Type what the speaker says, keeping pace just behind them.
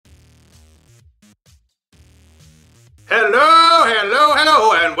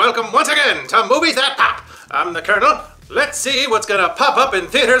Hello, and welcome once again to Movies That Pop. I'm the Kernel. Let's see what's gonna pop up in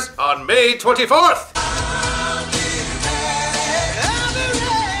theaters on May 24th.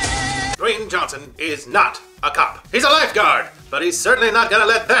 Dwayne Johnson is not a cop. He's a lifeguard, but he's certainly not gonna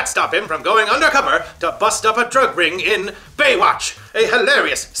let that stop him from going undercover to bust up a drug ring in Baywatch, a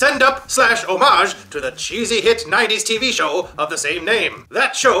hilarious send-up/homage to the cheesy hit 90s TV show of the same name.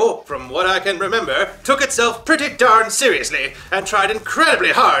 That show, from what I can remember, took itself pretty darn seriously and tried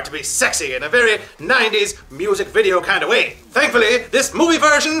incredibly hard to be sexy in a very 90s music video kind of way. Thankfully, this movie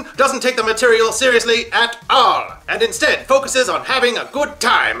version doesn't take the material seriously at all, and instead focuses on having a good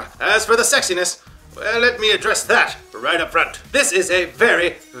time. As for the sexiness, well, let me address that right up front. This is a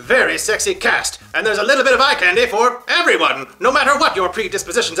very, very sexy cast, and there's a little bit of eye candy for everyone, no matter what your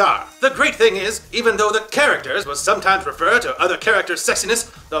predispositions are. The great thing is, even though the characters will sometimes refer to other characters' sexiness,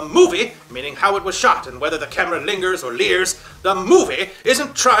 the movie, meaning how it was shot and whether the camera lingers or leers, the movie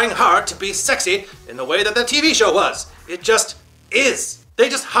isn't trying hard to be sexy in the way that the TV show was. It just is. They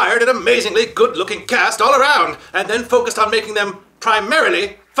just hired an amazingly good-looking cast all around, and then focused on making them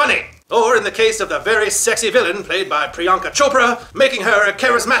primarily funny. Or, in the case of the very sexy villain played by Priyanka Chopra, making her a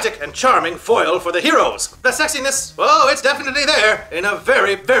charismatic and charming foil for the heroes. The sexiness, oh, it's definitely there in a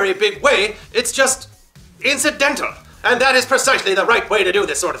very, very big way. It's just incidental. And that is precisely the right way to do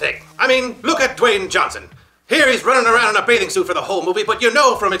this sort of thing. I mean, look at Dwayne Johnson. Here he's running around in a bathing suit for the whole movie, but you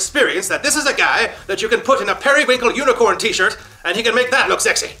know from experience that this is a guy that you can put in a periwinkle unicorn t-shirt and he can make that look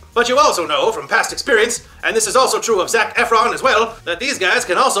sexy. But you also know from past experience, and this is also true of Zac Efron as well, that these guys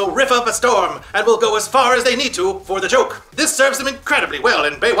can also riff up a storm and will go as far as they need to for the joke. This serves them incredibly well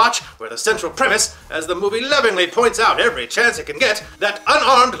in Baywatch, where the central premise, as the movie lovingly points out every chance it can get, that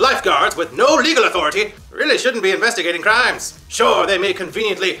unarmed lifeguards with no legal authority really shouldn't be investigating crimes. Sure, they may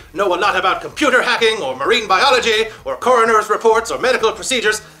conveniently know a lot about computer hacking or marine biology or coroner's reports or medical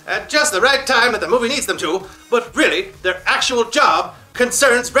procedures at just the right time that the movie needs them to, but really, their actual job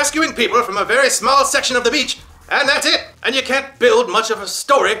concerns rescuing people from a very small section of the beach, and that's it. And you can't build much of a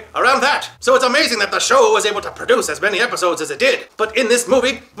story around that. So it's amazing that the show was able to produce as many episodes as it did. But in this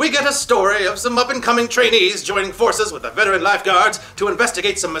movie, we get a story of some up-and-coming trainees joining forces with the veteran lifeguards to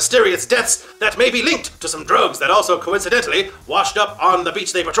investigate some mysterious deaths that may be linked to some drugs that also coincidentally washed up on the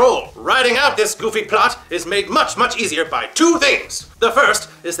beach they patrol. Writing out this goofy plot is made much, much easier by two things. The first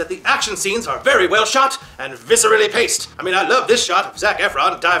is that the action scenes are very well shot and viscerally paced. I mean, I love this shot of Zac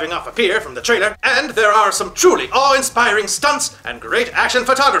Efron diving off a pier from the trailer, and there are some truly awe-inspiring stunts and great action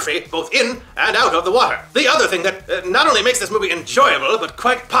photography both in and out of the water. The other thing that not only makes this movie enjoyable, but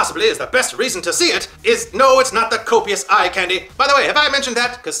quite possibly is the best reason to see it, is no, it's not the copious eye candy. By the way, have I mentioned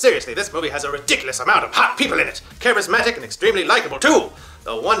that? Because seriously, this movie has a ridiculous amount of hot people in it. Charismatic and extremely likable too.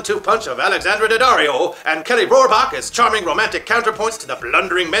 The 1-2 punch of Alexandra Daddario and Kelly Rohrbach as charming romantic counterpoints to the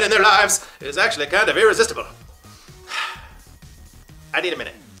blundering men in their lives is actually kind of irresistible. I need a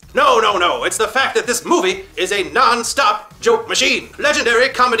minute. No, it's the fact that this movie is a non-stop joke machine. Legendary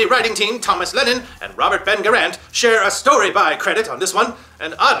comedy writing team Thomas Lennon and Robert Ben Garant share a story-by credit on this one,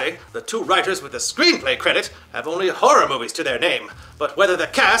 and oddly, the two writers with the screenplay credit have only horror movies to their name. But whether the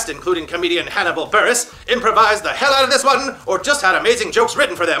cast, including comedian Hannibal Buress, improvised the hell out of this one, or just had amazing jokes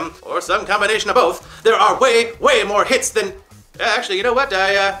written for them, or some combination of both, there are way more hits than... Actually, you know what?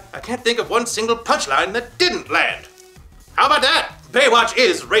 I can't think of one single punchline that didn't land. How about that? Baywatch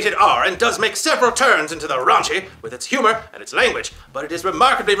is rated R and does make several turns into the raunchy with its humor and its language, but it is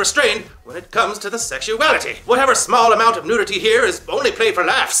remarkably restrained when it comes to the sexuality. Whatever small amount of nudity here is only played for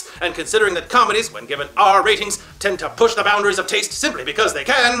laughs, and considering that comedies, when given R ratings, tend to push the boundaries of taste simply because they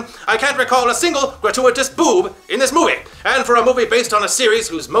can, I can't recall a single gratuitous boob in this movie. And for a movie based on a series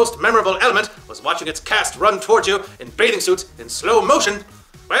whose most memorable element was watching its cast run towards you in bathing suits in slow motion,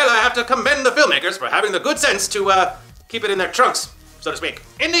 well, I have to commend the filmmakers for having the good sense to, keep it in their trunks, so to speak.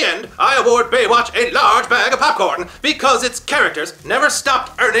 In the end, I award Baywatch a large bag of popcorn because its characters never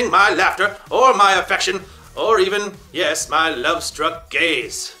stopped earning my laughter or my affection or even, yes, my love-struck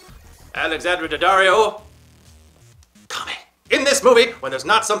gaze. Alexandra Daddario, call me. In this movie, when there's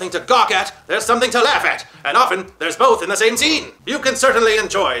not something to gawk at, there's something to laugh at, and often there's both in the same scene. You can certainly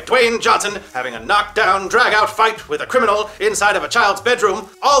enjoy Dwayne Johnson having a knockdown, drag-out fight with a criminal inside of a child's bedroom,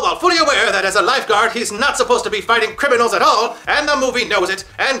 all while fully aware that as a lifeguard he's not supposed to be fighting criminals at all, and the movie knows it,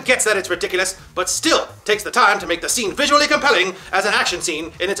 and gets that it's ridiculous, but still takes the time to make the scene visually compelling as an action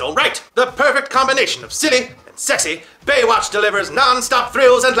scene in its own right. The perfect combination of silly and sexy, Baywatch delivers non-stop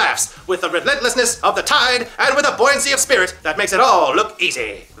thrills and laughs with the relentlessness of the tide and with a buoyancy of spirit that makes it all look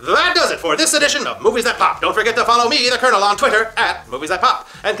easy. That does it for this edition of Movies That Pop. Don't forget to follow me, the Kernel, on Twitter at Movies That Pop,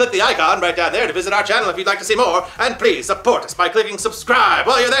 and click the icon right down there to visit our channel if you'd like to see more. And please support us by clicking subscribe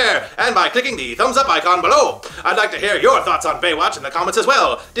while you're there and by clicking the thumbs up icon below. I'd like to hear your thoughts on Baywatch in the comments as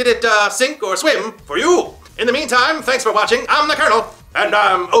well. Did it sink or swim for you? In the meantime, thanks for watching. I'm the Kernel, and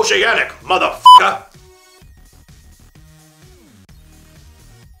I'm oceanic, motherfucker.